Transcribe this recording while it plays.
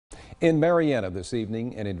In Marianna this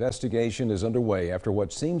evening, an investigation is underway after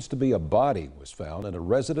what seems to be a body was found in a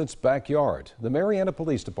resident's backyard. The Marianna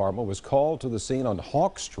Police Department was called to the scene on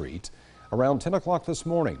Hawk Street around 10 o'clock this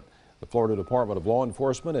morning. The Florida Department of Law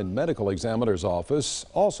Enforcement and Medical Examiner's Office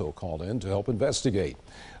also called in to help investigate.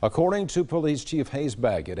 According to Police Chief Hayes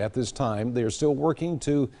Baggett, at this time, they are still working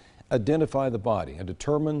to identify the body and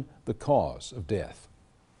determine the cause of death.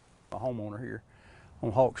 A homeowner here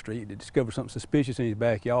on Hawk Street that discovered something suspicious in his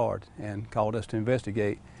backyard and called us to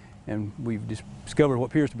investigate, and we've discovered what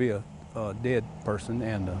appears to be a dead person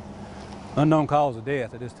and unknown cause of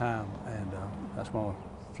death at this time, and that's why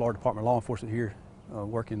Florida Department of Law Enforcement here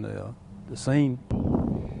working the scene.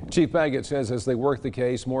 Chief Baggett says as they work the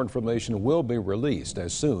case, more information will be released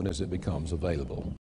as soon as it becomes available.